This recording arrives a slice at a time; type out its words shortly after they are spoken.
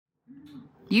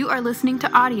You are listening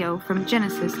to audio from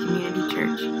Genesis Community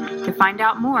Church. To find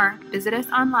out more, visit us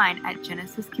online at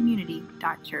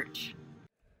genesiscommunity.church.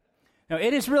 Now,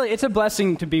 it's a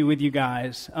blessing to be with you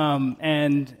guys,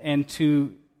 and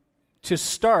to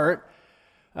start.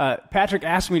 Patrick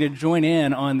asked me to join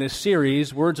in on this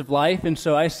series, Words of Life, and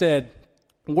so I said,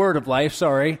 Word of Life,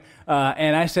 sorry,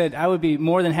 and I said I would be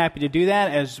more than happy to do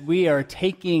that as we are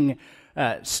taking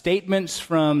statements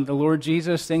from the Lord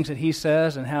Jesus, things that He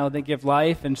says and how they give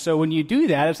life. And so when you do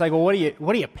that, it's like, well, what do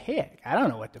you pick? I don't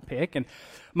know what to pick. And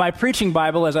my preaching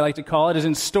Bible, as I like to call it, is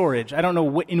in storage. I don't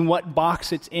know in what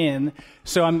box it's in.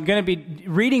 So I'm going to be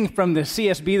reading from the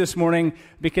CSB this morning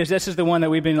because this is the one that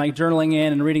we've been journaling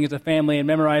in and reading as a family and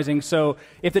memorizing. So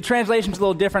if the translation's a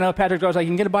little different, I know Patrick goes, you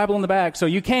can get a Bible in the back. So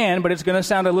you can, but it's going to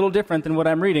sound a little different than what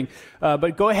I'm reading.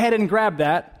 But go ahead and grab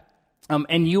that.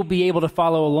 And you'll be able to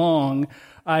follow along,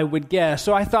 I would guess.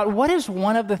 So I thought, what is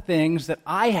one of the things that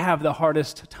I have the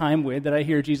hardest time with, that I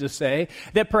hear Jesus say,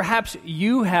 that perhaps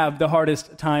you have the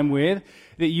hardest time with,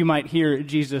 that you might hear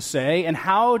Jesus say, and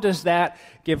how does that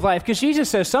give life? Because Jesus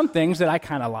says some things that I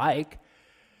kind of like,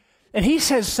 and He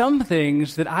says some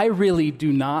things that I really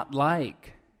do not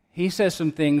like. He says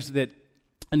some things that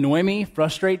annoy me,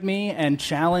 frustrate me, and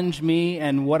challenge me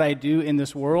and what I do in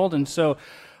this world, and so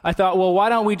I thought, well, why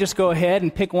don't we just go ahead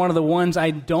and pick one of the ones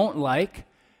I don't like,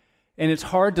 and it's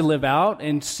hard to live out,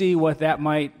 and see what that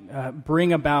might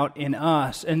bring about in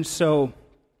us. And so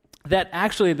that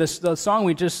actually, the song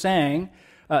we just sang,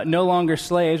 No Longer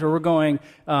Slaves, where we're going,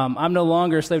 I'm no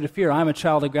longer a slave to fear, I'm a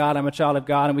child of God, I'm a child of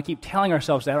God, and we keep telling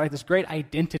ourselves that, right? This great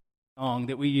identity song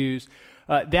that we use.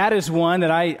 That is one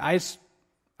that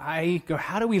I go,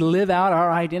 how do we live out our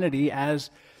identity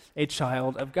as a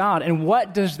child of God? And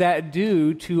what does that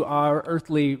do to our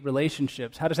earthly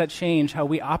relationships? How does that change how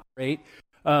we operate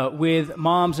with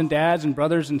moms and dads and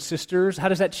brothers and sisters? How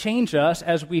does that change us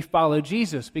as we follow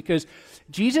Jesus? Because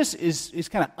Jesus is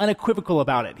kind of unequivocal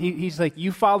about it. He's like,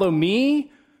 you follow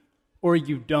me or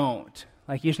you don't.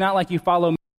 He's not like you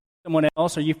follow me and someone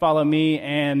else, or you follow me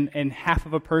and half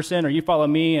of a person, or you follow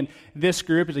me and this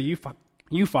group. It's like,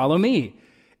 you follow me.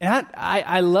 And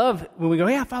I love when we go,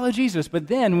 yeah, follow Jesus. But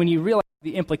then when you realize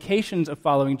the implications of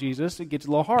following Jesus, it gets a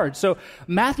little hard. So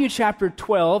Matthew chapter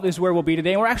 12 is where we'll be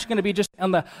today. And we're actually going to be just on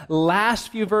the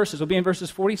last few verses. We'll be in verses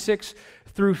 46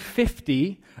 through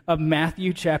 50 of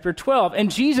Matthew chapter 12. And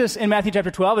Jesus in Matthew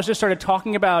chapter 12 has just started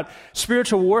talking about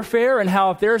spiritual warfare and how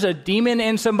if there's a demon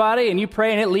in somebody and you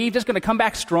pray and it leaves, it's going to come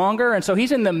back stronger. And so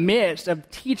He's in the midst of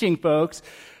teaching folks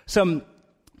some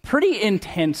pretty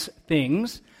intense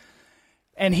things.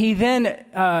 And He then,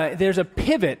 there's a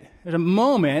pivot, there's a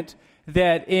moment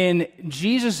that in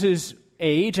Jesus'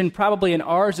 age, and probably in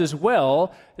ours as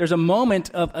well, there's a moment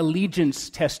of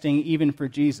allegiance testing even for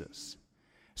Jesus.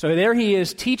 So there He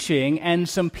is teaching, and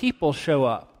some people show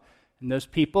up. And those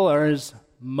people are His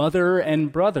mother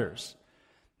and brothers.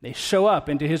 They show up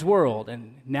into His world.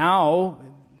 And now,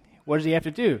 what does He have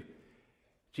to do?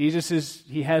 He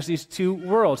has these two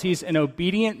worlds. He's an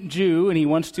obedient Jew, and he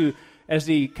wants to, as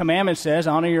the commandment says,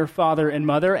 honor your father and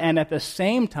mother, and at the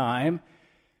same time,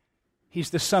 He's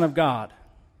the Son of God,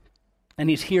 and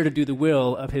He's here to do the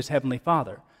will of His Heavenly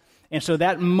Father. And so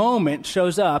that moment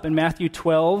shows up in Matthew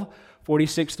 12,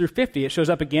 46 through 50. It shows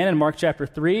up again in Mark chapter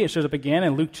 3. It shows up again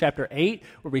in Luke chapter 8,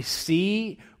 where we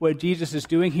see what Jesus is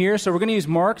doing here. So we're going to use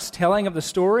Mark's telling of the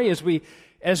story as we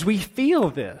feel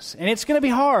this. And it's going to be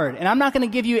hard, and I'm not going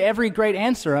to give you every great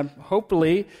answer. I'll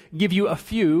hopefully give you a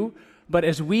few. But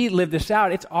as we live this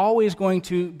out, it's always going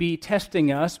to be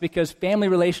testing us, because family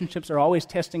relationships are always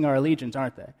testing our allegiance,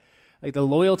 aren't they? Like the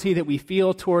loyalty that we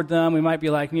feel toward them, we might be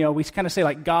like, we kind of say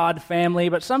like God family,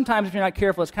 but sometimes if you're not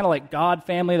careful, it's kind of like God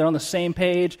family, they're on the same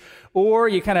page. Or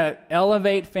you kind of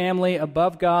elevate family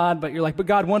above God, but you're like, but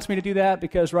God wants me to do that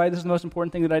because, right, this is the most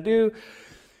important thing that I do.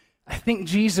 I think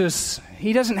Jesus,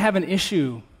 He doesn't have an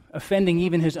issue offending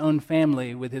even His own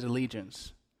family with His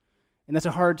allegiance. And that's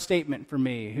a hard statement for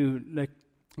me, the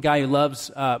guy who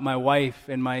loves my wife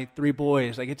and my 3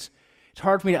 boys. It's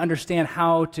hard for me to understand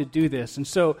how to do this. And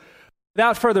so,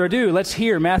 without further ado, let's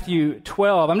hear Matthew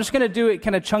 12. I'm just going to do it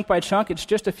kind of chunk by chunk. It's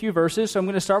just a few verses, so I'm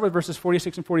going to start with verses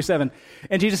 46 and 47.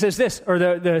 And Jesus says this, or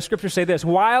the scriptures say this: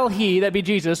 while He, that be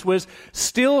Jesus, was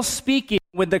still speaking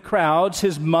with the crowds,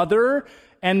 His mother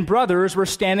and brothers were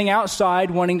standing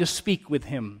outside wanting to speak with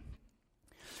Him.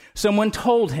 Someone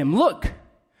told Him, "Look,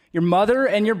 your mother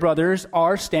and your brothers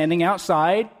are standing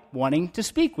outside wanting to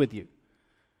speak with you."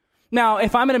 Now,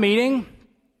 if I'm in a meeting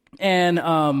and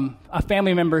a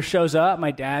family member shows up,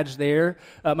 my dad's there,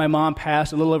 my mom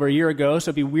passed a little over a year ago,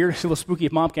 so it'd be weird, a little spooky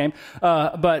if mom came,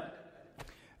 but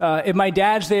if my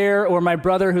dad's there, or my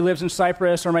brother who lives in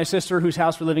Cyprus, or my sister whose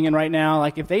house we're living in right now,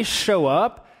 like if they show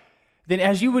up, then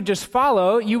as you would just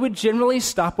follow, you would generally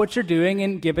stop what you're doing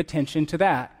and give attention to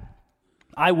that.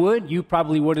 I would. You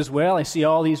probably would as well. I see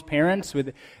all these parents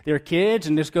with their kids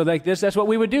and just go like this. That's what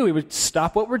we would do. We would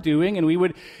stop what we're doing and we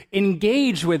would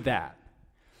engage with that.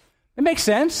 It makes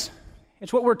sense.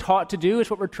 It's what we're taught to do. It's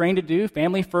what we're trained to do.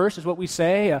 Family first is what we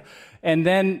say. And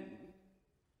then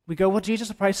we go, well, Jesus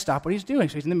will probably stop what he's doing.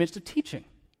 So he's in the midst of teaching.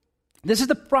 This is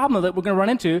the problem that we're going to run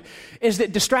into, is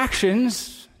that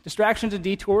distractions and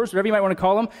detours, whatever you might want to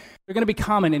call them, they're going to be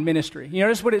common in ministry. You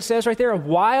notice what it says right there?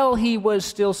 While he was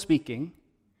still speaking,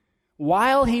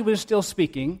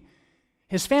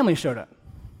 his family showed up.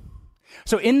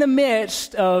 So in the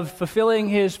midst of fulfilling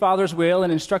his Father's will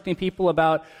and instructing people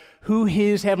about who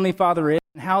his Heavenly Father is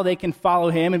and how they can follow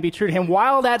him and be true to him,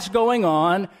 while that's going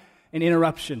on, an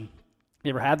interruption. You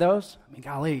ever had those? I mean,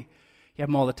 golly, you have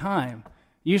them all the time.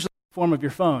 Usually in the form of your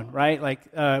phone, right? Like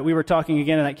we were talking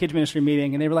again in that kids ministry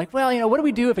meeting, and they were like, well, what do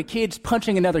we do if a kid's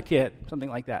punching another kid? Something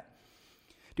like that.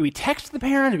 Do we text the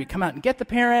parent? Do we come out and get the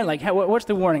parent? Like, what's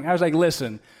the warning? I was like,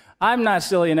 listen, I'm not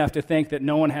silly enough to think that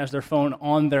no one has their phone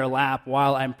on their lap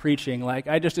while I'm preaching. Like,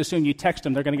 I just assume you text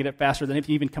them, they're going to get it faster than if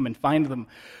you even come and find them.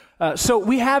 So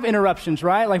we have interruptions,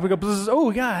 right? Like we go, oh,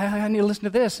 yeah, I need to listen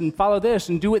to this and follow this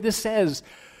and do what this says.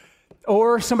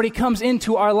 Or somebody comes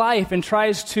into our life and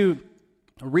tries to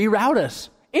reroute us.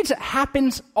 It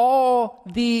happens all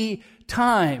the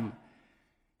time.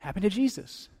 Happened to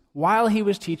Jesus. While he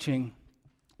was teaching,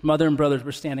 mother and brothers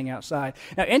were standing outside.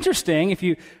 Now, interesting, if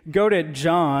you go to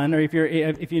John, or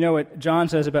if you know what John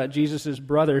says about Jesus'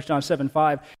 brothers, John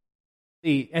 7:5,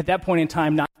 at that point in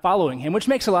time not following him, which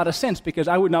makes a lot of sense because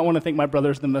I would not want to think my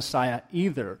brother's the Messiah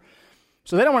either.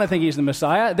 So they don't want to think he's the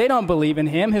Messiah. They don't believe in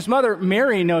him. His mother,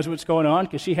 Mary, knows what's going on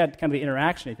because she had kind of the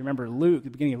interaction, if you remember Luke, the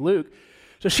beginning of Luke.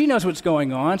 So she knows what's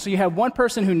going on. So you have one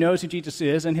person who knows who Jesus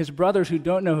is and his brothers who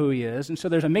don't know who he is. And so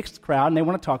there's a mixed crowd and they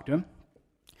want to talk to him.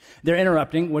 They're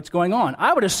interrupting what's going on.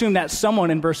 I would assume that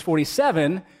someone in verse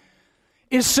 47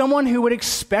 is someone who would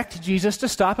expect Jesus to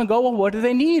stop and go, well, what do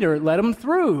they need? Or let them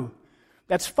through.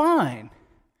 That's fine.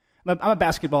 I'm a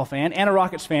basketball fan and a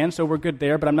Rockets fan, so we're good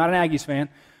there, but I'm not an Aggies fan.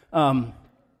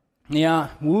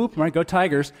 Whoop, right, go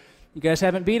Tigers. You guys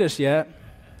haven't beat us yet.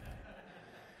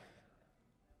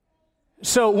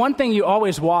 So one thing you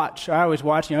always watch,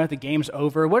 if the game's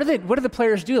over, what do the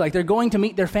players do? Like they're going to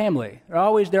meet their family. They're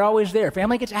always there.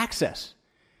 Family gets access.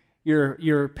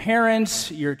 Your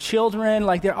parents, your children,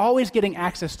 like they're always getting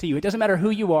access to you. It doesn't matter who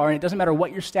you are, and it doesn't matter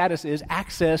what your status is.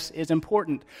 Access is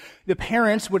important. The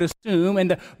parents would assume,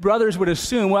 and the brothers would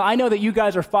assume, well, I know that you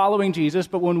guys are following Jesus,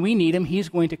 but when we need him, he's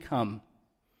going to come.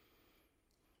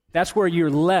 That's where you're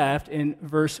left in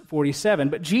verse 47.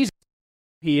 But Jesus,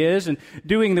 he is, and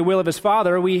doing the will of his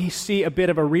Father, we see a bit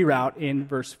of a reroute in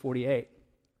verse 48.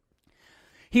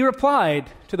 He replied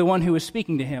to the one who was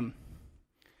speaking to him,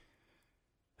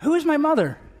 "Who is my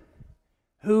mother?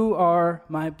 Who are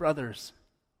my brothers?"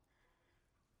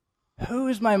 Who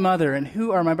is my mother and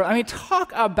who are my brothers? I mean,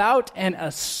 talk about an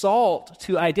assault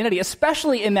to identity,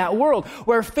 especially in that world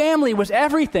where family was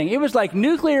everything. It was like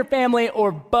nuclear family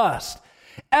or bust.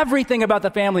 Everything about the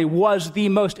family was the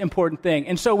most important thing.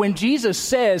 And so when Jesus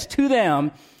says to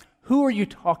them, "Who are you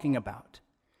talking about?"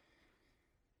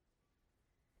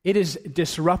 it is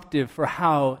disruptive for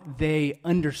how they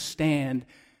understand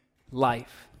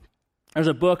life. There's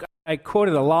a book I quote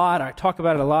it a lot, I talk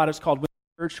about it a lot. It's called When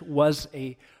the Church Was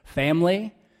a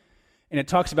Family. And it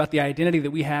talks about the identity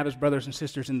that we have as brothers and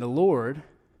sisters in the Lord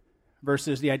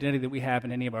versus the identity that we have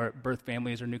in any of our birth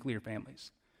families or nuclear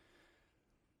families.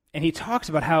 And he talks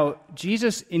about how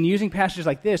Jesus, in using passages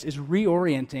like this, is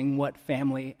reorienting what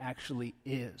family actually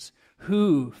is,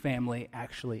 who family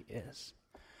actually is.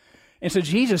 And so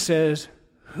Jesus says,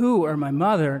 "Who are my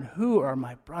mother and who are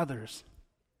my brothers?"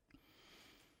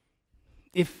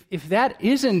 If that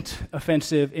isn't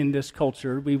offensive in this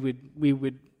culture, we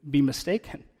would be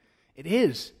mistaken. It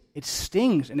is. It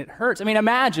stings and it hurts. I mean,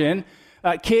 imagine,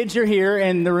 kids, you're here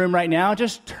in the room right now,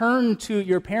 just turn to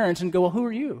your parents and go, "Well, who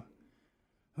are you?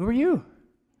 Who are you?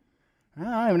 I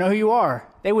don't even know who you are."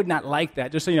 They would not like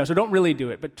that, just so you know. So don't really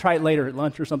do it, but try it later at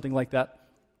lunch or something like that.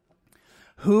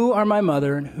 Who are my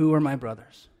mother and who are my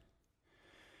brothers?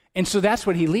 And so that's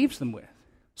what he leaves them with.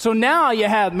 So now you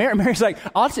have Mary's like,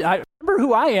 I remember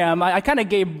who I am. I kind of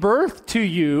gave birth to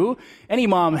you. Any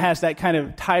mom has that kind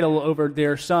of title over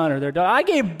their son or their daughter. I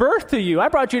gave birth to you. I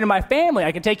brought you into my family.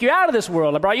 I can take you out of this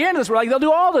world. I brought you into this world. Like, they'll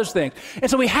do all those things. And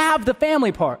so we have the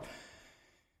family part.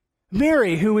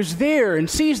 Mary, who is there and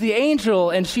sees the angel,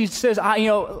 and she says, I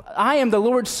am the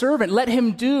Lord's servant. Let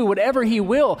him do whatever he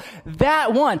will.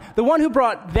 That one, the one who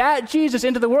brought that Jesus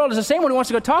into the world, is the same one who wants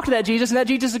to go talk to that Jesus, and that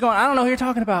Jesus is going, I don't know who you're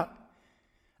talking about.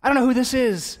 I don't know who this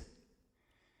is.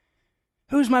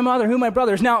 Who's my mother? Who are my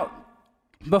brothers? Now,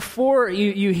 before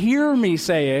you hear me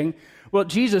saying, well,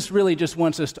 Jesus really just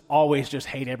wants us to always just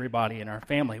hate everybody in our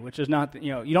family, which is not,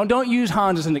 don't use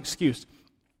Hans as an excuse.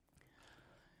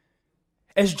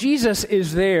 As Jesus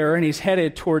is there and he's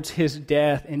headed towards his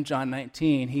death in John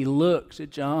 19, he looks at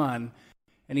John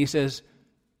and he says,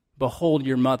 behold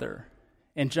your mother.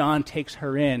 And John takes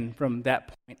her in from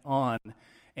that point on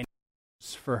and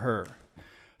cares for her.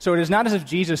 So it is not as if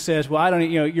Jesus says, well,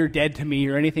 you're dead to me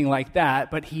or anything like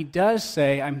that, but he does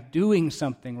say, I'm doing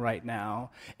something right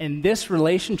now. And this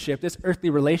relationship, this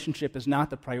earthly relationship, is not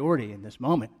the priority in this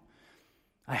moment.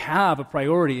 I have a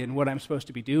priority in what I'm supposed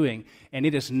to be doing, and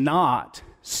it is not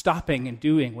stopping and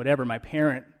doing whatever my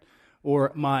parent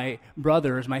or my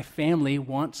brothers, my family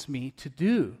wants me to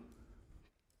do.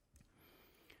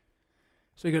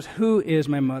 So he goes, who is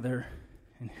my mother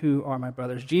and who are my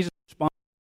brothers? Jesus responds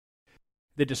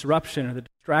to the disruption or the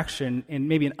distraction in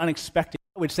maybe an unexpected,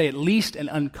 I would say at least an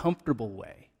uncomfortable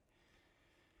way.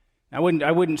 I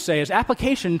wouldn't say, as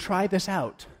application, try this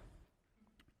out.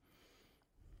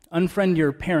 Unfriend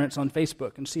your parents on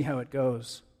Facebook and see how it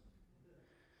goes.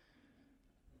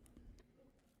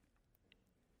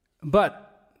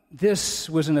 But this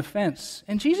was an offense,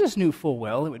 and Jesus knew full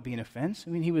well it would be an offense. I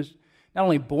mean, he was not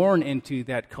only born into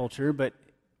that culture, but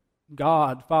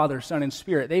God, Father, Son, and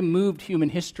Spirit, they moved human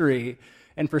history,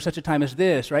 and for such a time as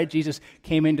this, right? Jesus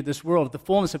came into this world. At the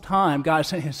fullness of time, God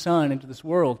sent his Son into this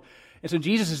world. And so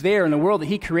Jesus is there in the world that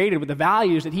he created with the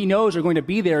values that he knows are going to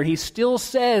be there, and he still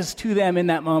says to them in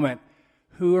that moment,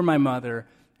 who are my mother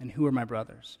and who are my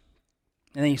brothers?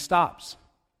 And then he stops,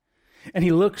 and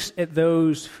he looks at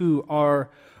those who are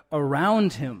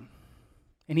around him,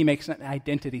 and he makes an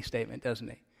identity statement, doesn't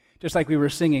he? Just like we were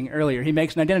singing earlier, he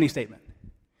makes an identity statement.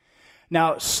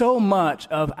 Now, so much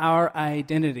of our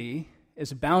identity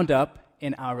is bound up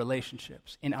in our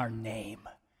relationships, in our name,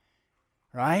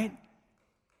 right?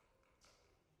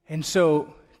 And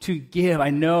so to give, I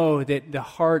know that the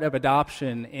heart of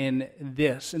adoption in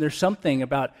this, and there's something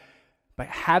about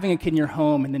having a kid in your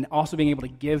home and then also being able to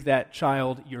give that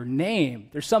child your name.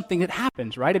 There's something that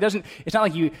happens, right? It's not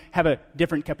like you have a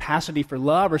different capacity for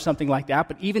love or something like that,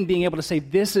 but even being able to say,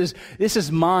 this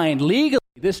is mine legally.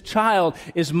 This child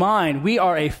is mine. We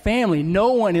are a family.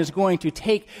 No one is going to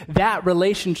take that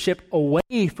relationship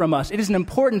away from us. It is an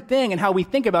important thing in how we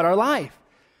think about our life.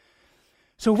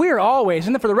 So we're always,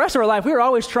 and then for the rest of our life,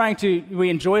 we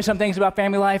enjoy some things about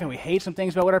family life and we hate some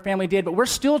things about what our family did, but we're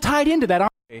still tied into that,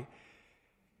 aren't we?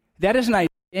 That is an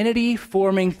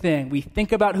identity-forming thing. We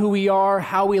think about who we are,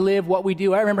 how we live, what we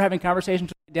do. I remember having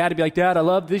conversations with my dad to be like, Dad, I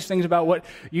love these things about what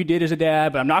you did as a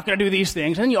dad, but I'm not going to do these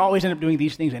things. And then you always end up doing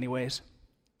these things anyways.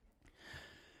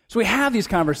 So we have these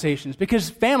conversations because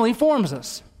family forms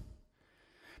us.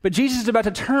 But Jesus is about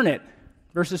to turn it,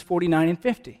 verses 49 and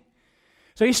 50.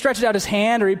 So he stretches out his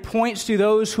hand, or he points to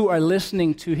those who are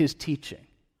listening to his teaching.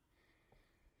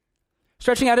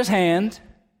 Stretching out his hand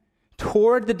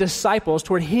toward the disciples,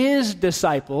 toward his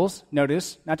disciples,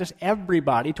 notice, not just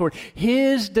everybody, toward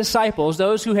his disciples,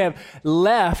 those who have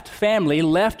left family,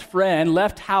 left friend,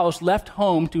 left house, left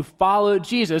home to follow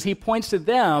Jesus. He points to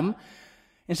them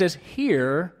and says,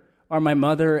 here are my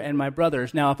mother and my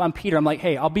brothers. Now, if I'm Peter, I'm like,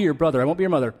 hey, I'll be your brother. I won't be your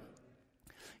mother.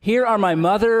 Here are my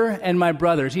mother and my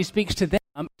brothers. He speaks to them.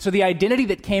 So the identity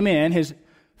that came in, his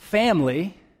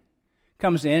family,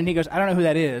 comes in, and he goes, I don't know who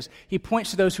that is. He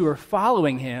points to those who are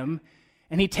following him,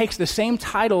 and he takes the same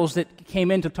titles that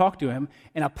came in to talk to him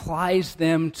and applies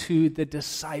them to the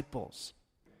disciples.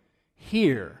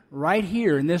 Here, right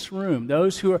here in this room,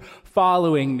 those who are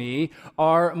following me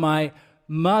are my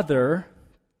mother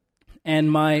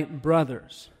and my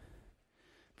brothers.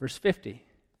 Verse 50.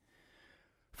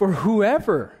 For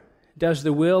whoever does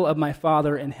the will of my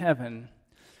Father in heaven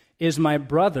is my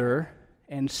brother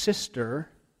and sister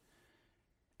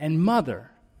and mother.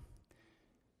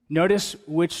 Notice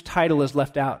which title is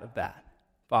left out of that,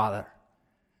 Father,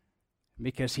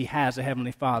 because he has a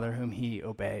heavenly Father whom he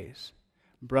obeys.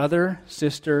 Brother,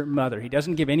 sister, mother. He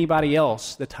doesn't give anybody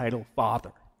else the title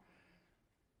Father.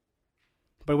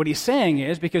 But what he's saying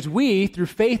is, because we, through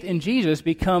faith in Jesus,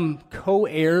 become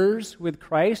co-heirs with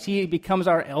Christ, he becomes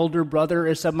our elder brother,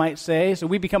 as some might say. So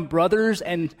we become brothers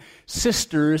and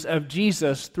sisters of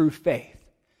Jesus through faith.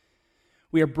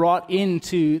 We are brought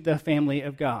into the family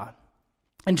of God.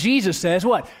 And Jesus says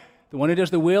what? The one who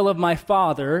does the will of my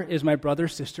Father is my brother,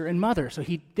 sister, and mother. So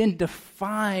he then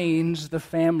defines the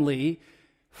family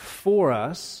for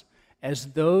us as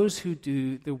those who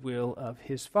do the will of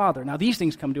his Father. Now, these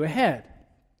things come to a head.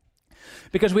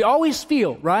 Because we always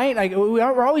feel, right? Like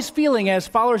we're always feeling as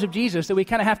followers of Jesus that we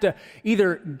kind of have to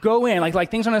either go in,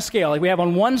 like things on a scale. Like we have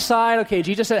on one side, okay,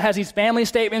 Jesus has these family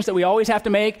statements that we always have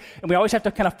to make, and we always have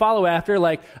to kind of follow after.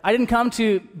 Like, I didn't come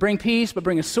to bring peace, but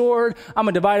bring a sword. I'm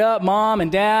going to divide up mom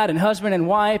and dad and husband and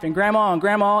wife and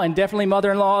grandma and definitely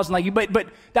mother-in-laws. And but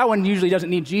that one usually doesn't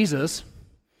need Jesus.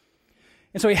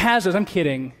 And so he has those. I'm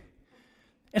kidding.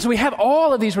 And so we have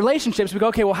all of these relationships. We go,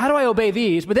 okay, well, how do I obey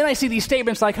these? But then I see these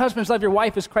statements like, husbands, love your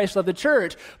wife as Christ loved the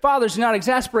church. Fathers, do not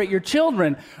exasperate your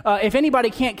children. If anybody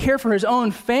can't care for his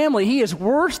own family, he is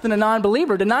worse than a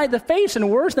non-believer, denied the faith, and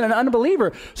worse than an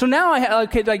unbeliever. So now,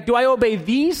 do I obey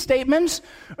these statements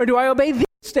or do I obey these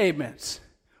statements?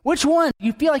 Which one?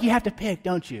 You feel like you have to pick,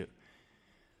 don't you?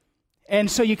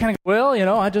 And so you kind of go, well,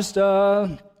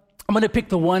 I'm going to pick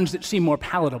the ones that seem more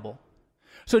palatable.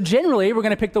 So generally, we're going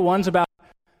to pick the ones about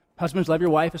husbands, love your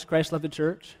wife as Christ loved the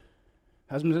church.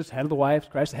 Husbands is head of the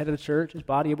wife, Christ the head of the church, his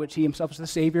body of which he himself is the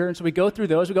Savior. And so we go through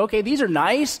those. We go, okay, these are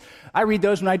nice. I read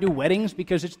those when I do weddings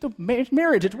because it's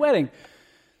marriage, it's wedding.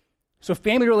 So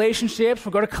family relationships,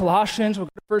 we'll go to Colossians, we'll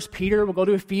go to 1 Peter, we'll go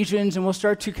to Ephesians, and we'll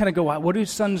start to kind of go, what do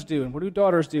sons do? And what do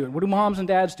daughters do? And what do moms and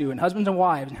dads do? And husbands and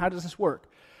wives? And how does this work?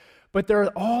 But there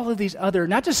are all of these other,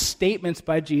 not just statements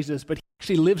by Jesus, but he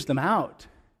actually lives them out,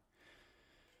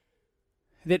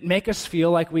 that make us feel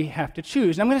like we have to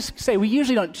choose. And I'm going to say, we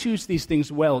usually don't choose these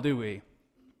things well, do we?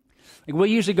 Like, we'll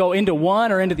usually go into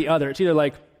one or into the other. It's either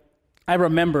like, I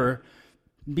remember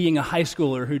being a high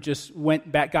schooler who just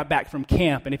got back from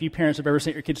camp, and if you parents have ever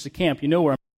sent your kids to camp, you know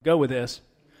where I'm going to go with this.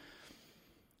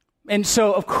 And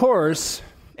so, of course,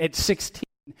 at 16,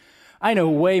 I know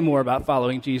way more about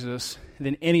following Jesus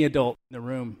than any adult in the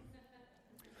room.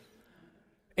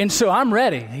 And so I'm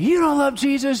ready. You don't love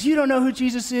Jesus. You don't know who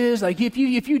Jesus is. Like, if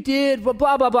you did, blah,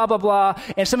 blah, blah, blah, blah.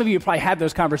 And some of you probably had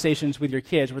those conversations with your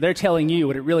kids where they're telling you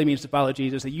what it really means to follow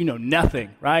Jesus, that you know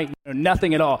nothing, right? You know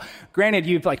nothing at all. Granted,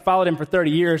 you've followed him for 30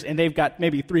 years and they've got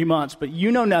maybe 3 months, but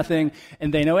you know nothing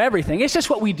and they know everything. It's just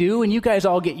what we do, and you guys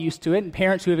all get used to it. And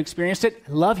parents who have experienced it,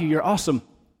 I love you. You're awesome.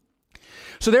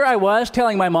 So there I was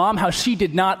telling my mom how she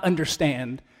did not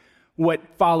understand what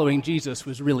following Jesus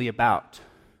was really about.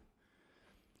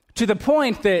 To the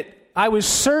point that I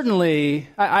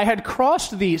had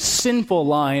crossed the sinful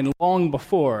line long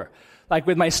before. Like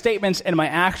with my statements and my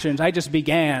actions, I just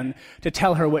began to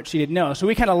tell her what she didn't know. So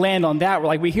we kind of land on that.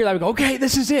 We hear that, we go, okay,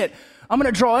 this is it. I'm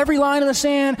going to draw every line in the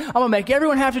sand. I'm going to make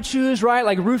everyone have to choose, right?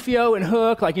 Like Rufio and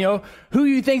Hook, who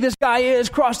you think this guy is,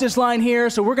 cross this line here.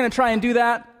 So we're going to try and do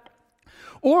that.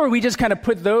 Or we just kind of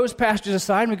put those passages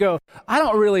aside and we go, I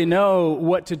don't really know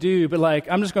what to do, but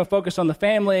I'm just going to focus on the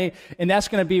family, and that's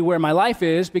going to be where my life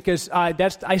is, because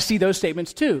I see those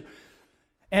statements too.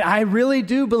 And I really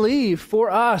do believe for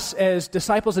us as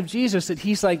disciples of Jesus that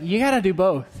he's like, you got to do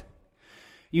both.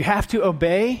 You have to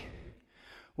obey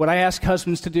what I ask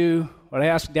husbands to do, what I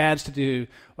ask dads to do,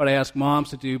 what I ask moms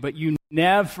to do, but you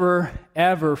never,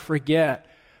 ever forget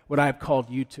what I've called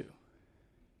you to.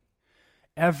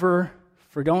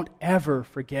 Don't ever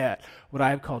forget what I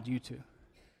have called you to.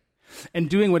 And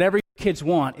doing whatever your kids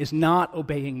want is not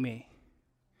obeying me.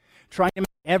 Trying to make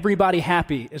everybody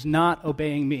happy is not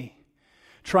obeying me.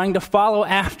 Trying to follow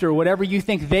after whatever you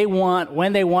think they want,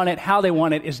 when they want it, how they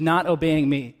want it, is not obeying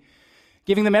me.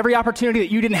 Giving them every opportunity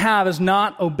that you didn't have is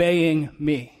not obeying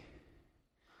me.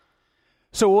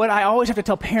 So what I always have to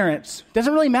tell parents,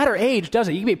 doesn't really matter age, does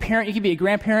it? You can be a parent, you can be a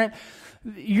grandparent.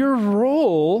 Your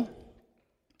role,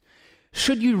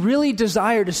 should you really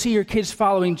desire to see your kids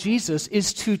following Jesus,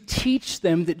 is to teach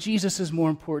them that Jesus is more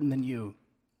important than you.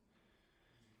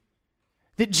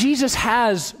 That Jesus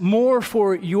has more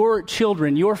for your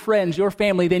children, your friends, your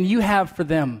family than you have for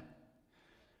them.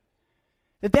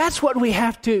 That's what we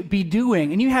have to be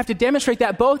doing, and you have to demonstrate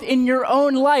that both in your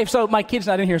own life. So my kid's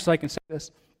not in here, so I can say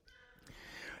this.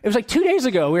 It was 2 days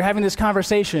ago, we were having this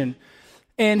conversation,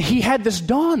 and he had this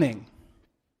dawning.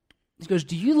 He goes,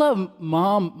 do you love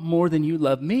mom more than you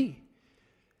love me?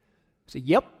 I said,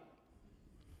 yep.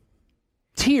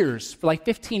 Tears for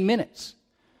 15 minutes.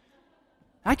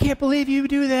 I can't believe you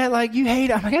do that. You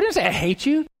hate. I didn't say I hate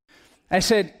you. I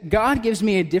said, God gives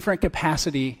me a different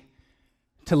capacity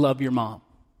to love your mom.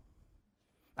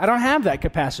 I don't have that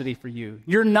capacity for you.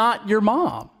 You're not your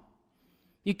mom.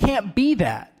 You can't be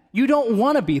that. You don't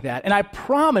want to be that. And I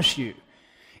promise you,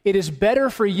 it is better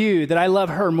for you that I love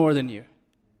her more than you.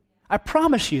 I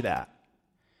promise you that.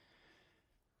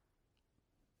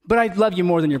 But I love you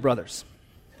more than your brothers.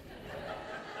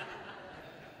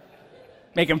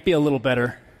 make them feel a little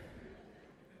better.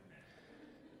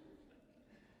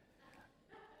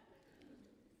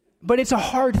 But it's a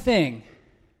hard thing.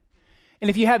 And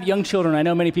if you have young children, I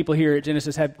know many people here at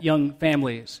Genesis have young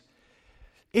families.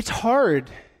 It's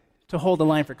hard to hold the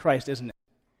line for Christ, isn't it?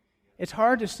 It's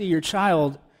hard to see your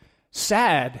child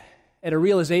sad at a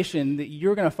realization that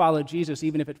you're going to follow Jesus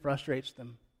even if it frustrates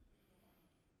them.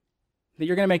 That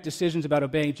you're going to make decisions about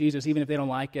obeying Jesus even if they don't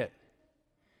like it.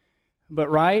 But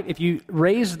right, if you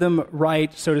raise them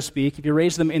right, so to speak, if you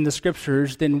raise them in the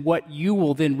Scriptures, then what you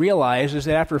will then realize is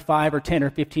that after 5 or 10 or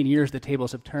 15 years, the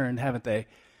tables have turned, haven't they?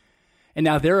 And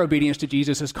now their obedience to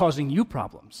Jesus is causing you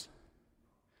problems.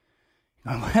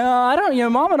 Well,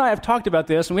 Mom and I have talked about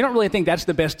this, and we don't really think that's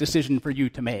the best decision for you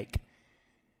to make.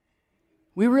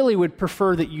 We really would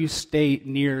prefer that you stay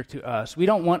near to us. We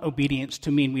don't want obedience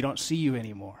to mean we don't see you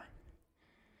anymore.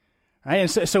 Right?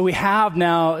 And so we have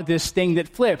now this thing that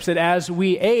flips, that as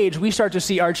we age, we start to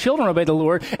see our children obey the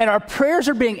Lord, and our prayers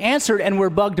are being answered, and we're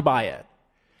bugged by it.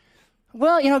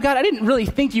 Well, God, I didn't really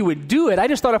think you would do it. I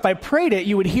just thought if I prayed it,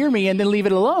 you would hear me and then leave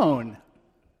it alone.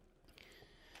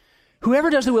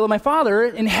 Whoever does the will of my Father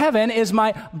in heaven is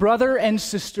my brother and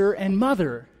sister and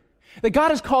mother. That God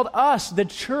has called us, the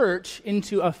church,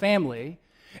 into a family.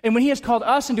 And when he has called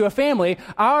us into a family,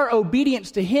 our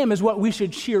obedience to him is what we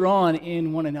should cheer on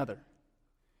in one another.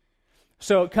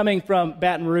 So coming from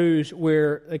Baton Rouge,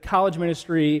 where the college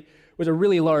ministry was a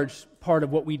really large part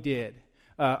of what we did,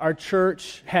 our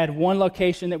church had one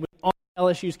location that was on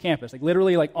LSU's campus,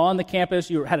 literally on the campus.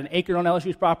 You had an acre on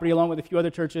LSU's property along with a few other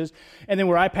churches. And then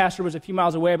where I pastor was a few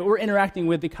miles away, but we're interacting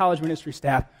with the college ministry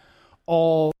staff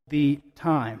all the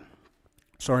time.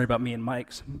 Sorry about me and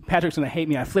Mike's. Patrick's going to hate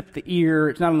me. I flipped the ear.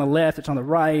 It's not on the left, it's on the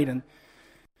right, and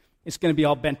it's going to be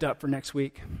all bent up for next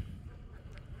week.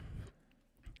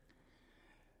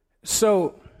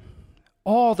 So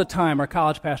all the time, our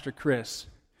college pastor, Chris,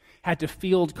 had to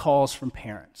field calls from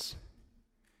parents.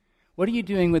 What are you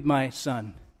doing with my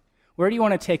son? Where do you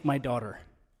want to take my daughter?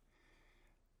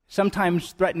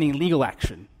 Sometimes threatening legal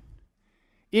action.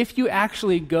 If you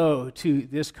actually go to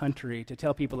this country to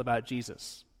tell people about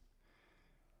Jesus,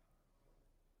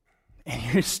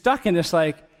 and you're stuck in this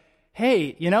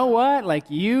hey, you know what?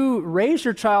 You raise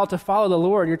your child to follow the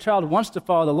Lord. Your child wants to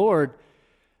follow the Lord.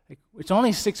 It's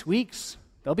only 6 weeks.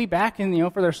 They'll be back in,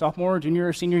 for their sophomore, junior,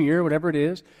 or senior year, whatever it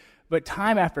is. But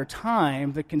time after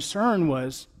time, the concern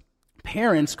was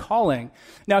parents calling.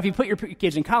 Now, if you put your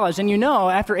kids in college, then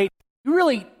after 8,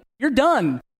 you're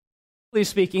done.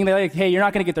 Speaking, they're hey, you're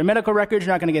not going to get their medical records,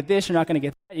 you're not going to get this, you're not going to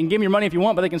get that. You can give them your money if you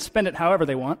want, but they can spend it however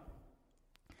they want.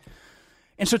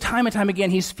 And so time and time again,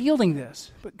 he's fielding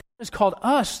this. But God has called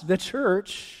us, the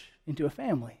church, into a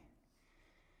family.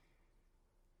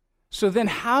 So then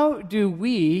how do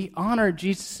we honor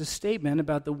Jesus' statement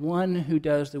about the one who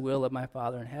does the will of my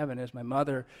Father in heaven as my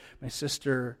mother, my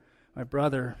sister, my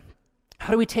brother?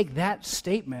 How do we take that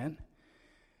statement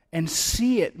and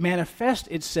see it manifest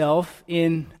itself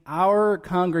in our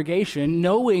congregation,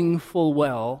 knowing full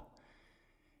well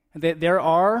that there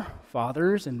are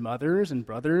fathers and mothers and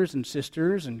brothers and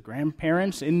sisters and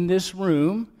grandparents in this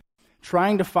room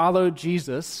trying to follow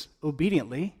Jesus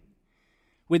obediently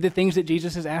with the things that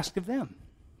Jesus has asked of them?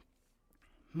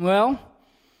 Well,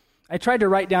 I tried to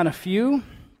write down a few,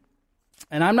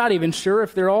 and I'm not even sure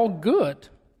if they're all good.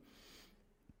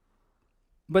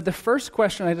 But the first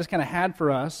question I just kind of had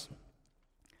for us,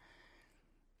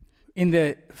 in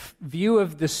the view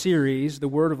of the series, The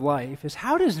Word of Life, is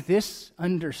how does this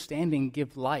understanding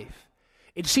give life?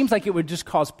 It seems like it would just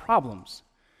cause problems.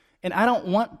 And I don't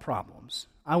want problems.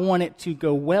 I want it to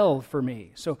go well for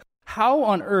me. So how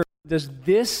on earth does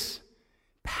this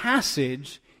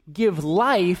passage give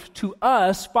life to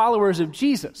us, followers of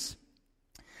Jesus?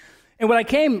 And what I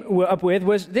came up with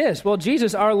was this. Well,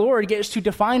 Jesus, our Lord, gets to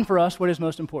define for us what is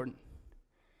most important.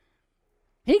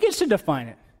 He gets to define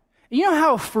it. You know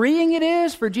how freeing it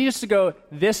is for Jesus to go,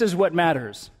 this is what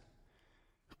matters.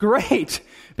 Great.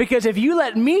 Because if you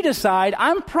let me decide,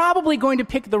 I'm probably going to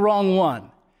pick the wrong one.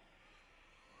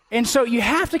 And so you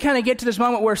have to kind of get to this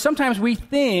moment where sometimes we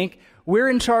think we're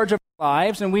in charge of our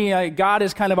lives and God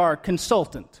is kind of our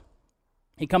consultant.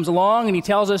 He comes along and he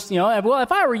tells us, well,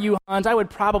 if I were you, Hans, I would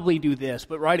probably do this,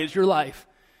 but right, it's your life.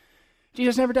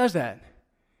 Jesus never does that.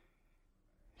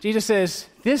 Jesus says,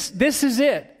 this is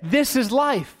it. This is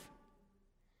life.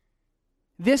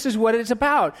 This is what it's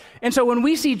about. And so when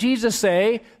we see Jesus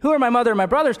say, who are my mother and my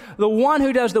brothers? The one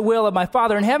who does the will of my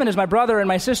Father in heaven is my brother and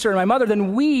my sister and my mother.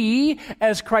 Then we,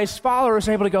 as Christ's followers,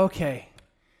 are able to go, okay,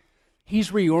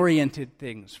 he's reoriented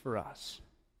things for us.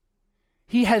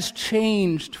 He has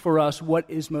changed for us what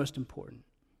is most important.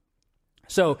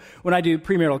 So when I do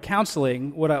premarital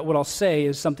counseling, what I'll say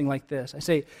is something like this. I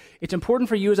say, it's important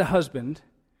for you as a husband,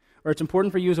 or it's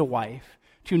important for you as a wife,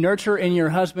 to nurture in your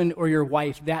husband or your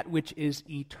wife that which is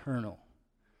eternal.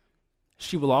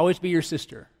 She will always be your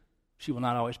sister. She will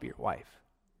not always be your wife.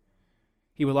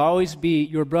 He will always be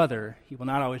your brother. He will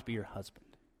not always be your husband.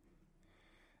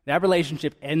 That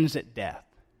relationship ends at death.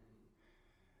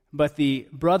 But the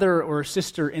brother or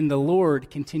sister in the Lord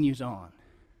continues on.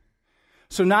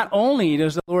 So not only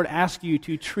does the Lord ask you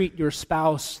to treat your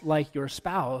spouse like your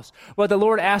spouse, but the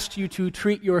Lord asks you to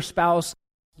treat your spouse,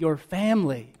 your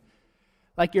family,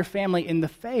 like your family in the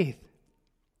faith.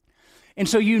 And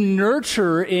so you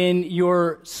nurture in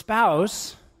your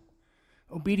spouse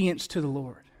obedience to the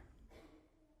Lord.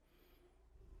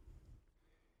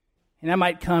 And I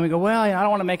might come and go, well, I don't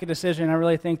want to make a decision. I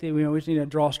really think that we just need to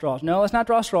draw straws. No, let's not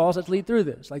draw straws. Let's lead through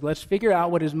this. Let's figure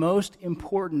out what is most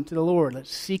important to the Lord.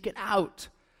 Let's seek it out.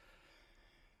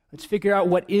 Let's figure out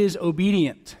what is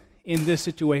obedient in this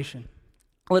situation.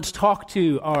 Let's talk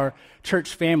to our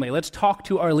church family. Let's talk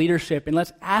to our leadership, and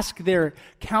let's ask their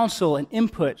counsel and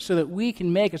input so that we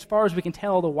can make, as far as we can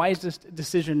tell, the wisest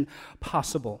decision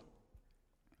possible.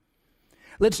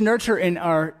 Let's nurture in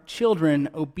our children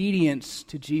obedience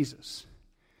to Jesus.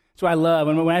 That's what I love.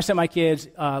 When I sent my kids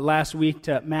last week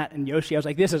to Matt and Yoshi, I was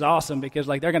like, this is awesome because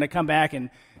they're going to come back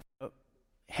and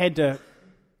head to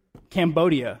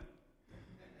Cambodia.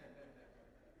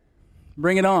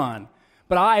 Bring it on.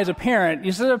 But I, as a parent,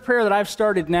 this is a prayer that I've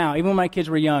started now, even when my kids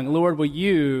were young. Lord, will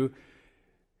you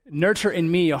nurture in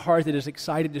me a heart that is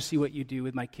excited to see what you do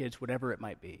with my kids, whatever it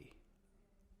might be.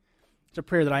 It's a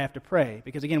prayer that I have to pray.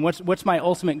 Because again, what's my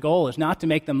ultimate goal is not to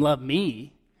make them love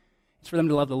me. It's for them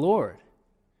to love the Lord.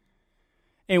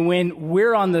 And when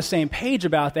we're on the same page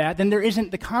about that, then there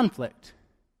isn't the conflict.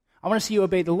 I want to see you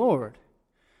obey the Lord.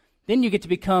 Then you get to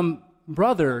become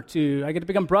brother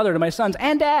to my sons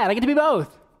and dad. I get to be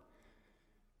both.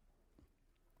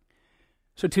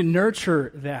 So to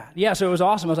nurture that. Yeah, so it was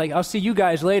awesome. I was like, I'll see you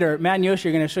guys later. Matt and Yoshi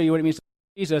are going to show you what it means to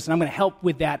love Jesus, and I'm going to help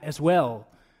with that as well.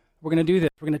 We're going to do this.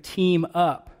 We're going to team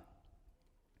up.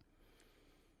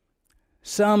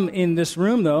 Some in this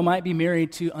room, though, might be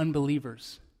married to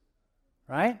unbelievers,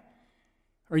 right?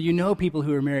 Or you know people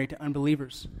who are married to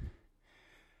unbelievers.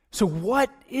 So what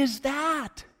is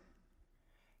that?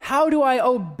 How do I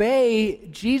obey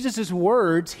Jesus'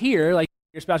 words here? Like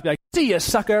your spouse be like, see ya,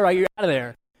 sucker, right? You're out of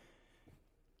there.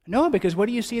 No, because what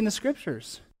do you see in the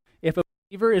Scriptures? If a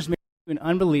believer is married to an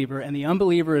unbeliever and the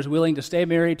unbeliever is willing to stay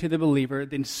married to the believer,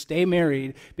 then stay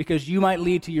married because you might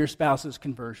lead to your spouse's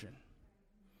conversion.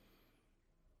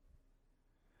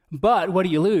 But what do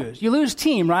you lose? You lose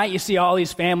team, right? You see all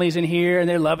these families in here and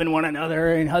they're loving one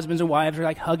another and husbands and wives are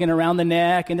like hugging around the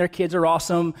neck and their kids are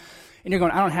awesome. And you're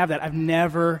going, I don't have that. I've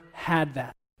never had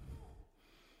that.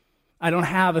 I don't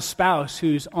have a spouse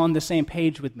who's on the same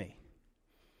page with me.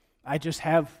 I just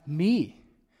have me.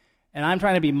 And I'm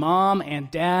trying to be mom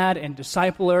and dad and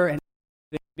discipler and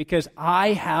because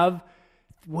I have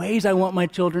ways I want my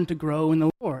children to grow in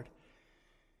the Lord.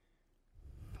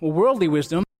 Well, worldly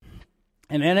wisdom,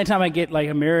 and anytime I get like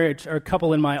a marriage or a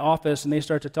couple in my office and they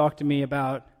start to talk to me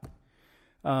about,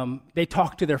 they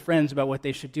talk to their friends about what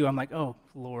they should do, I'm like, oh,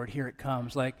 Lord, here it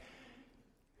comes. Like,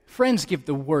 friends give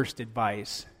the worst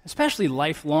advice, especially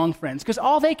lifelong friends, because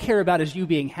all they care about is you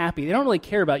being happy. They don't really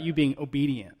care about you being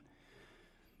obedient.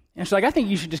 And she's like, I think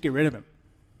you should just get rid of him.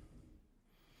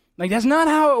 Like, that's not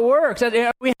how it works.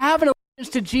 We have an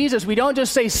allegiance to Jesus. We don't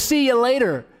just say, see you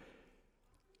later.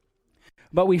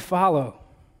 But we follow.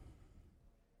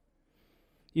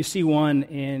 You see one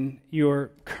in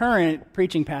your current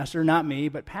preaching pastor, not me,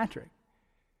 but Patrick.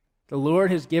 The Lord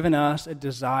has given us a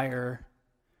desire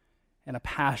and a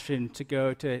passion to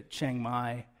go to Chiang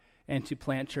Mai and to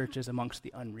plant churches amongst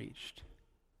the unreached.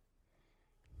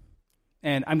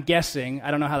 And I'm guessing,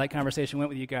 I don't know how that conversation went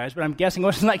with you guys, but I'm guessing it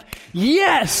was like,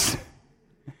 yes!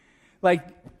 Like,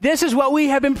 this is what we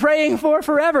have been praying for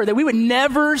forever, that we would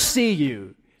never see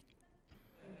you.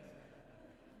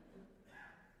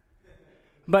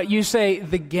 But you say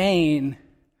the gain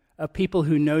of people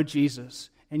who know Jesus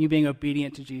and you being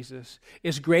obedient to Jesus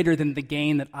is greater than the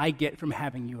gain that I get from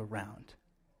having you around.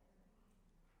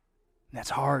 And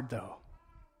that's hard, though.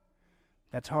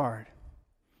 That's hard.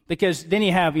 Because then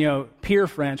you have, peer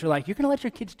friends who are like, you're going to let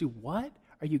your kids do what?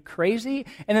 Are you crazy?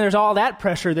 And then there's all that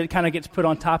pressure that kind of gets put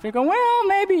on top. And you go, well,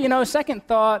 maybe, second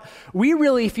thought, we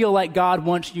really feel like God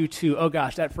wants you to, oh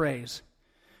gosh, that phrase.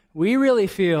 We really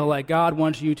feel like God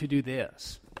wants you to do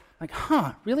this. Like,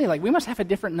 really? Like, we must have a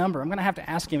different number. I'm going to have to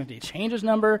ask him if he changed his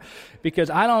number because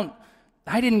I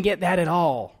didn't get that at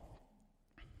all.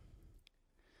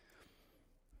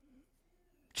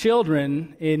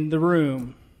 children in the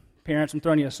room, parents, I'm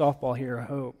throwing you a softball here, I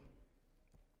hope.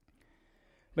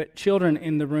 But children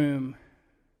in the room,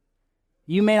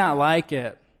 you may not like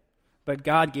it, but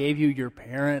God gave you your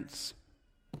parents.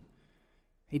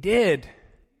 He did.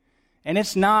 And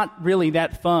it's not really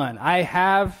that fun. I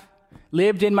have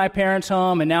lived in my parents'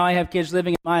 home, and now I have kids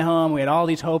living in my home. We had all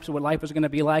these hopes of what life was going to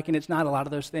be like, and it's not a lot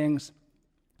of those things.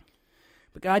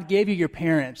 But God gave you your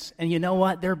parents, and you know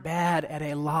what? They're bad at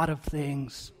a lot of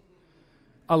things.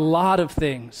 A lot of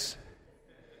things.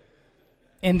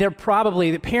 And they're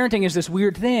probably, parenting is this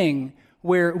weird thing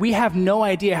where we have no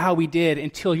idea how we did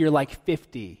until you're like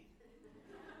 50.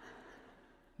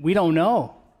 We don't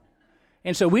know.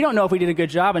 And so we don't know if we did a good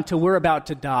job until we're about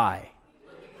to die.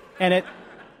 And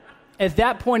at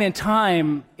that point in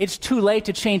time, it's too late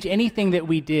to change anything that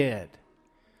we did.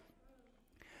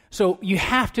 So you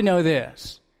have to know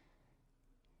this.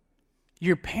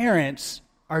 Your parents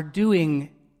are doing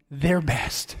their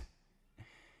best.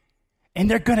 And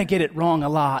they're going to get it wrong a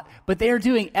lot, but they're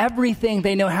doing everything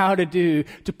they know how to do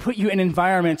to put you in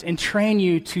environments and train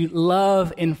you to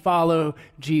love and follow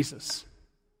Jesus.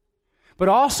 But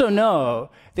also know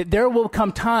that there will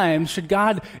come times, should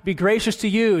God be gracious to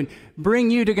you and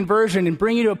bring you to conversion and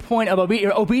bring you to a point of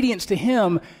obedience to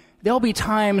Him, there'll be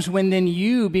times when then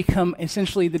you become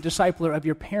essentially the discipler of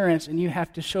your parents and you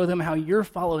have to show them how you're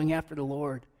following after the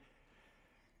Lord.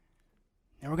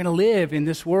 And we're going to live in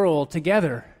this world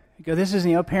together. You go, this is,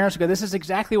 parents go, this is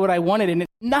exactly what I wanted, and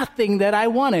it's nothing that I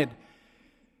wanted.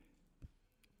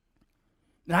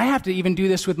 And I have to even do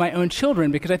this with my own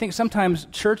children because I think sometimes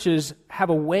churches have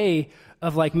a way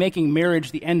of like making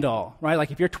marriage the end all, right?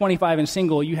 Like if you're 25 and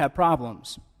single, you have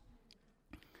problems.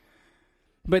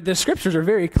 But the scriptures are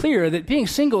very clear that being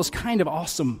single is kind of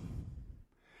awesome.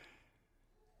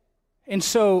 And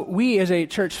so we as a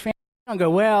church family don't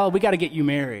go, well, we got to get you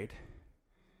married.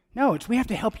 No, we have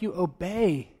to help you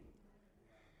obey.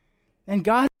 And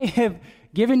God may have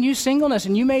given you singleness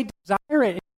and you may desire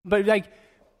it, but like,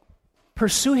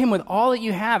 pursue Him with all that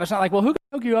you have. It's not like, well, who can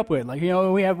I hook you up with? Like,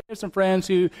 we have some friends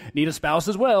who need a spouse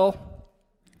as well.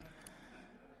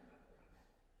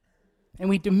 And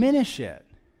we diminish it.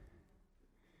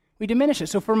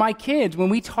 So for my kids, when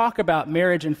we talk about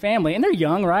marriage and family, and they're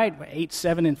young, right? 8,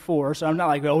 7, and 4, so I'm not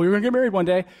like, oh, we're going to get married one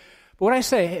day. But what I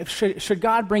say, should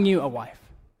God bring you a wife?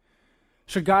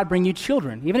 Should God bring you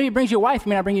children? Even if He brings you a wife, He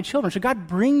may not bring you children. Should God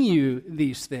bring you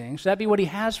these things? Should that be what He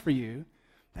has for you?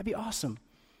 That'd be awesome.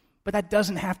 But that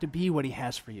doesn't have to be what He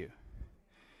has for you.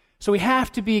 So we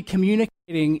have to be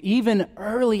communicating even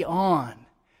early on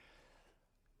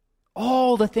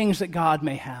all the things that God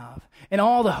may have and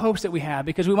all the hopes that we have,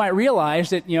 because we might realize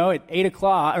that, at 8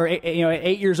 o'clock or at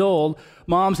 8 years old,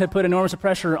 moms have put enormous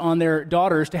pressure on their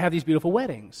daughters to have these beautiful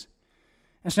weddings.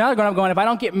 And so now they're going, if I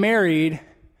don't get married,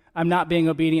 I'm not being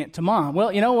obedient to mom.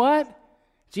 Well, you know what?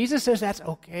 Jesus says that's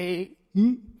okay.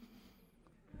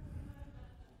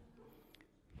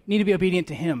 Need to be obedient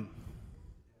to Him.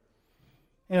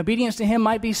 And obedience to Him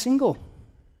might be single.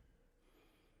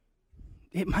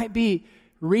 It might be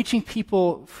reaching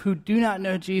people who do not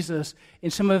know Jesus in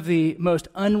some of the most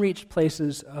unreached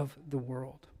places of the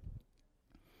world.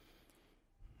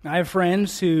 I have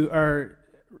friends who are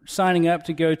signing up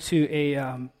to go to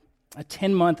a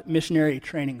 10-month missionary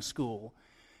training school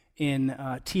in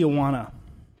Tijuana.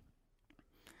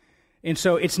 And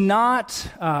so it's not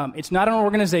an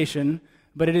organization,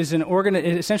 but it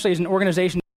essentially is an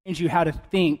organization that trains you how to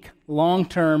think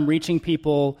long-term, reaching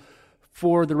people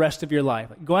for the rest of your life,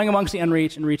 going amongst the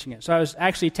unreached and reaching it. So I was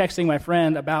actually texting my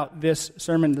friend about this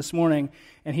sermon this morning,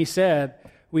 and he said,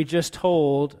 we just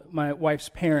told my wife's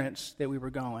parents that we were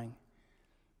going.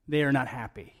 They are not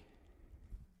happy.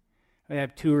 They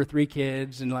have 2 or 3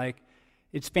 kids, and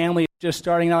it's family just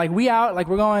starting. Now, we're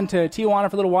going to Tijuana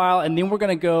for a little while, and then we're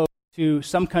going to go to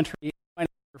some country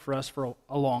for us for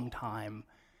a long time.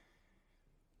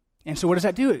 And so what does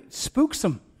that do? It spooks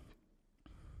them.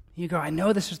 You go, I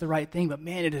know this is the right thing, but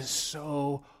man, it is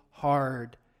so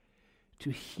hard to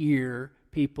hear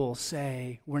people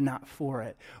say we're not for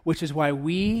it, which is why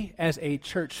we as a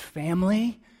church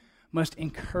family must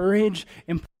encourage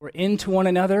and pour into one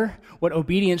another what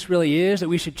obedience really is, that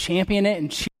we should champion it and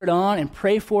cheer it on and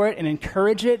pray for it and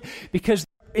encourage it, because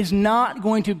there is not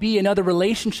going to be another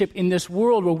relationship in this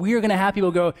world where we are going to have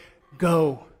people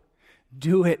go,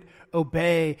 do it,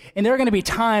 obey. And there are going to be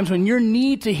times when your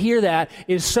need to hear that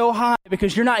is so high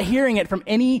because you're not hearing it from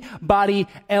anybody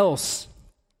else.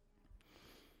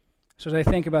 So as I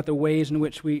think about the ways in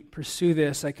which we pursue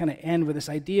this, I kind of end with this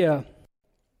idea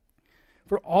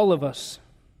for all of us.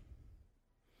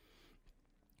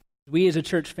 We as a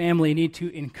church family need to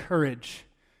encourage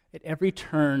At every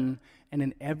turn and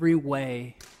in every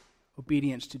way,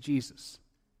 obedience to Jesus.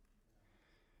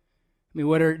 I mean,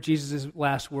 what are Jesus'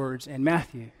 last words in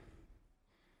Matthew?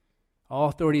 All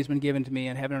authority has been given to me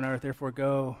in heaven and on earth, therefore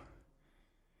go,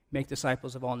 make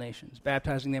disciples of all nations,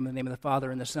 baptizing them in the name of the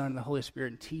Father and the Son and the Holy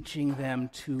Spirit, and teaching them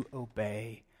to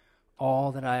obey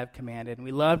all that I have commanded. And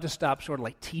we love to stop short of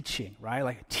like teaching, right?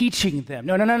 Like teaching them.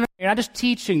 No. You're not just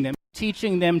teaching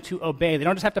them to obey. They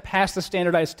don't just have to pass the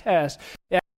standardized test.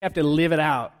 They have to live it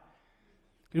out.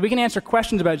 We can answer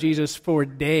questions about Jesus for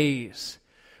days,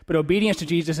 but obedience to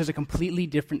Jesus is a completely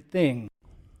different thing.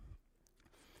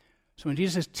 So when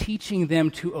Jesus is teaching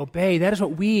them to obey, that is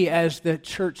what we as the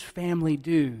church family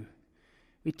do.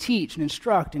 We teach and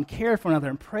instruct and care for one another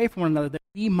and pray for one another that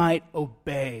we might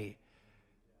obey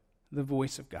the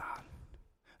voice of God,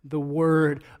 the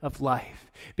word of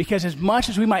life. Because as much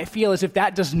as we might feel as if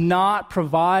that does not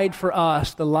provide for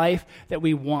us the life that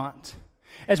we want,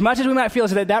 as much as we might feel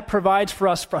as if that provides for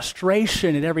us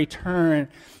frustration at every turn,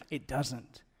 it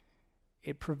doesn't.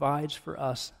 It provides for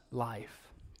us life.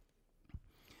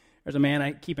 There's a man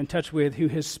I keep in touch with who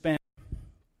has spent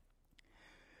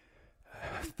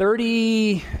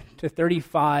 30 to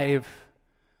 35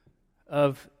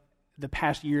 of the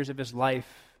past years of his life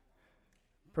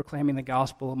proclaiming the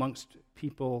gospel amongst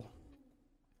people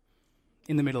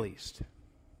in the Middle East.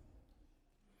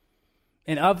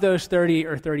 And of those 30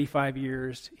 or 35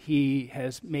 years, he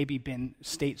has maybe been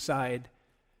stateside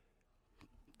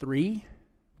 3,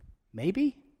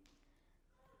 maybe?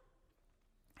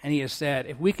 And he has said,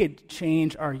 if we could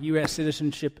change our U.S.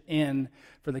 citizenship in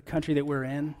for the country that we're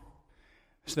in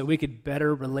so that we could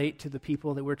better relate to the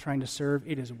people that we're trying to serve,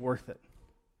 it is worth it.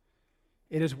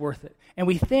 It is worth it. And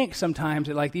we think sometimes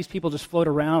that like these people just float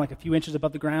around like a few inches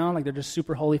above the ground, like they're just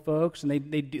super holy folks, and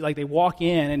they walk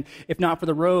in, and if not for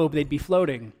the robe, they'd be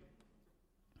floating.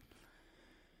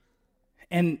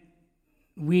 And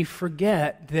we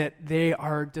forget that they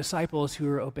are disciples who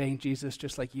are obeying Jesus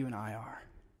just like you and I are.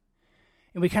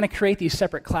 And we kind of create these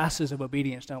separate classes of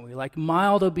obedience, don't we? Like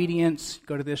mild obedience,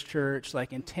 go to this church.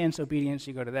 Like intense obedience,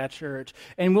 you go to that church.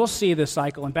 And we'll see this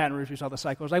cycle. In Baton Rouge, we saw the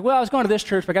cycle. It's like, well, I was going to this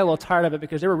church, but I got a little tired of it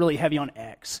because they were really heavy on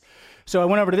X. So I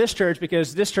went over to this church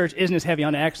because this church isn't as heavy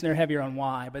on X and they're heavier on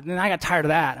Y. But then I got tired of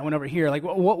that. I went over here. Like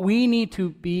what we need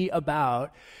to be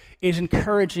about is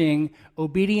encouraging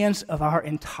obedience of our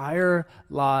entire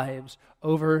lives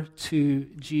over to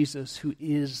Jesus, who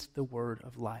is the word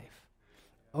of life.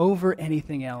 Over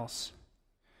anything else,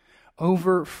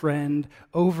 over friend,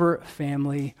 over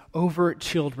family, over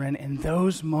children, and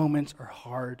those moments are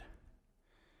hard.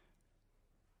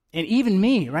 And even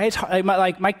me, right? It's hard.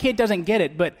 My kid doesn't get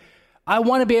it, but I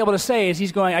want to be able to say, as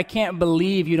he's going, I can't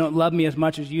believe you don't love me as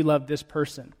much as you love this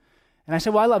person. And I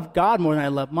said, well, I love God more than I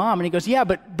love Mom. And he goes, yeah,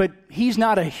 but he's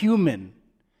not a human.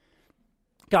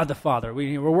 God the Father.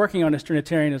 We're working on his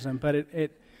Trinitarianism, but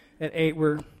at 8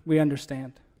 we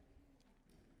understand.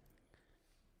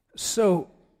 So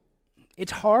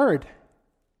it's hard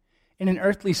in an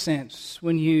earthly sense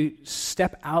when you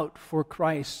step out for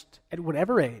Christ at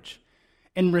whatever age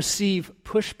and receive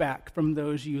pushback from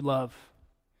those you love.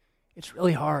 It's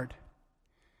really hard.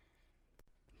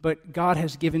 But God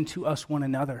has given to us one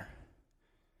another.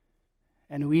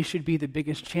 And we should be the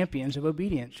biggest champions of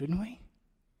obedience, shouldn't we?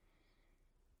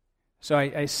 So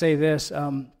I say this.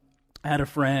 I had a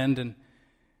friend, and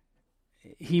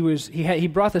he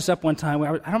brought this up one time. I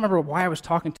don't remember why I was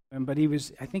talking to him, but he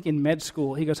was, I think, in med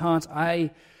school. He goes, Hans,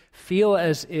 I feel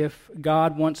as if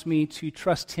God wants me to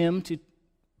trust him to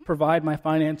provide my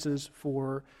finances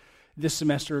for this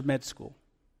semester of med school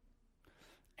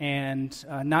and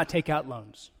not take out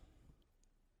loans.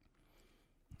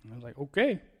 And I was like,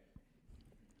 okay,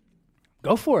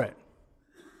 go for it.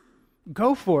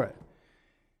 Go for it.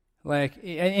 Like,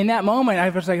 in that moment, I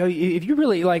was like, if you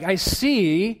really, like, I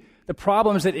see the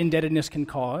problems that indebtedness can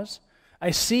cause.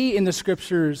 I see in the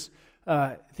scriptures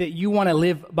that you want to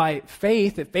live by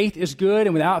faith, that faith is good,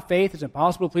 and without faith it's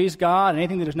impossible to please God, and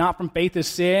anything that is not from faith is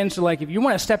sin. So like if you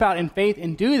want to step out in faith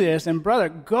and do this, then brother,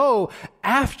 go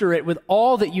after it with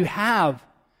all that you have.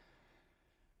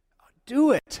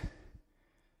 Do it.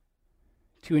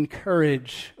 To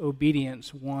encourage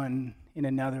obedience one in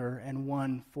another and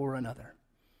one for another.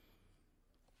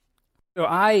 So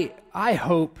I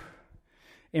hope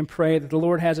and pray that the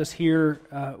Lord has us here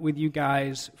with you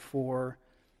guys for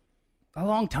a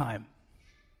long time.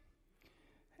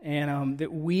 And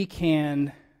that we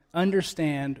can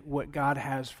understand what God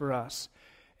has for us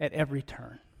at every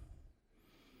turn.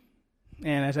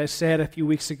 And as I said a few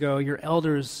weeks ago, your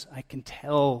elders, I can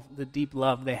tell the deep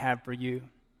love they have for you.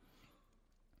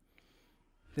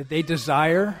 That they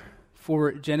desire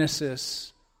for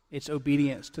Genesis its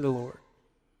obedience to the Lord,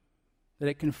 that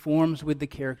it conforms with the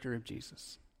character of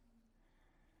Jesus.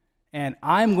 And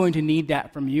I'm going to need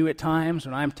that from you at times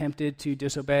when I'm tempted to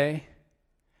disobey.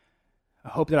 I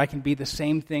hope that I can be the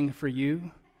same thing for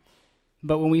you.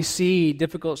 But when we see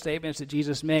difficult statements that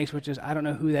Jesus makes, which is, I don't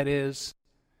know who that is,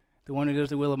 the one who does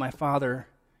the will of my Father,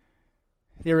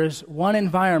 there is one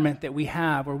environment that we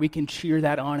have where we can cheer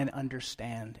that on and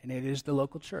understand, and it is the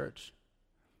local church.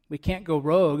 We can't go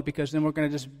rogue because then we're going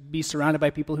to just be surrounded by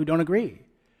people who don't agree.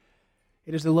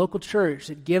 It is the local church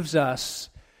that gives us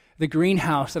the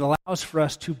greenhouse that allows for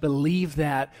us to believe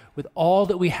that with all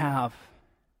that we have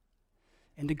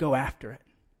and to go after it.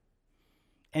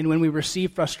 And when we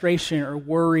receive frustration or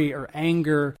worry or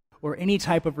anger or any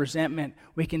type of resentment,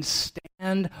 we can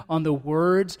stand on the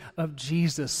words of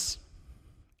Jesus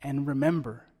and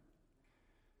remember,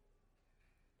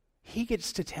 He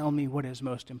gets to tell me what is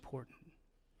most important.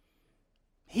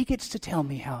 He gets to tell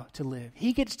me how to live.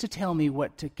 He gets to tell me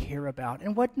what to care about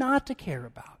and what not to care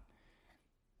about.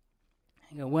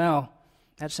 You go, well,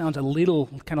 that sounds a little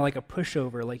kind of like a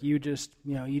pushover, like you just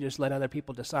let other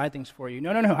people decide things for you. No,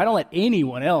 I don't let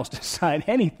anyone else decide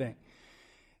anything.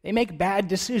 They make bad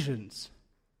decisions.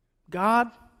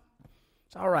 God,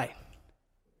 it's all right.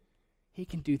 He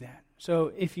can do that.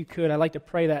 So if you could, I'd like to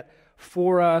pray that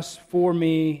for us, for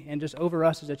me, and just over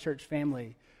us as a church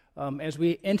family. As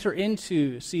we enter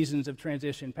into seasons of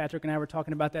transition, Patrick and I were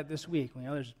talking about that this week.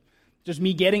 There's just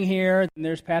me getting here, and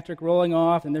there's Patrick rolling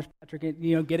off, and there's Patrick,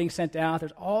 getting sent out.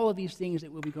 There's all of these things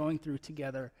that we'll be going through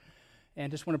together,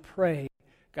 and just want to pray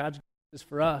God's grace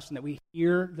for us, and that we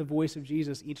hear the voice of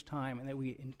Jesus each time, and that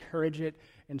we encourage it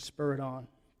and spur it on.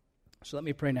 So let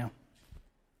me pray now.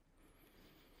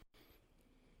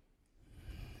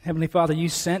 Heavenly Father, you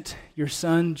sent your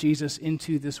Son, Jesus,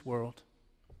 into this world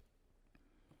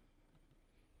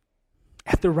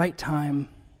at the right time,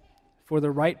 for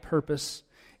the right purpose,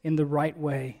 in the right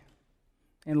way.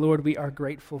 And Lord, we are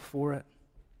grateful for it.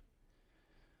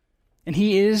 And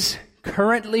He is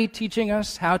currently teaching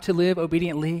us how to live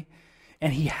obediently,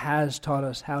 and He has taught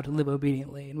us how to live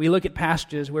obediently. And we look at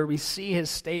passages where we see His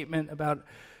statement about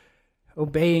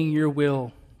obeying your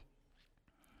will,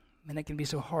 and it can be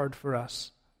so hard for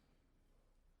us.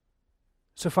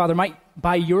 So, Father,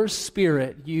 by your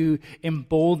Spirit, you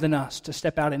embolden us to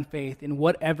step out in faith in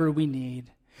whatever we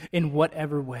need, in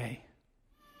whatever way.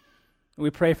 We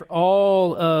pray for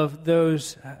all of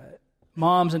those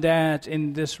moms and dads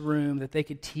in this room that they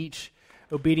could teach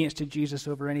obedience to Jesus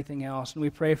over anything else. And we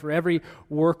pray for every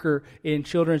worker in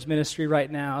children's ministry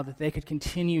right now that they could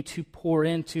continue to pour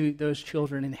into those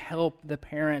children and help the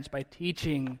parents by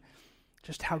teaching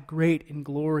just how great and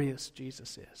glorious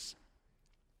Jesus is.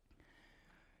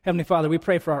 Heavenly Father, we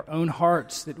pray for our own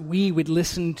hearts that we would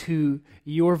listen to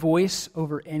your voice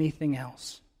over anything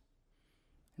else,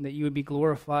 and that you would be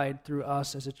glorified through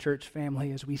us as a church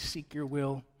family as we seek your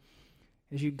will,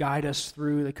 as you guide us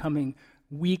through the coming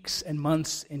weeks and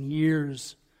months and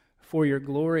years for your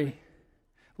glory.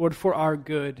 Lord, for our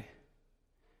good,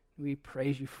 we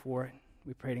praise you for it.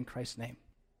 We pray it in Christ's name.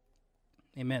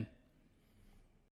 Amen.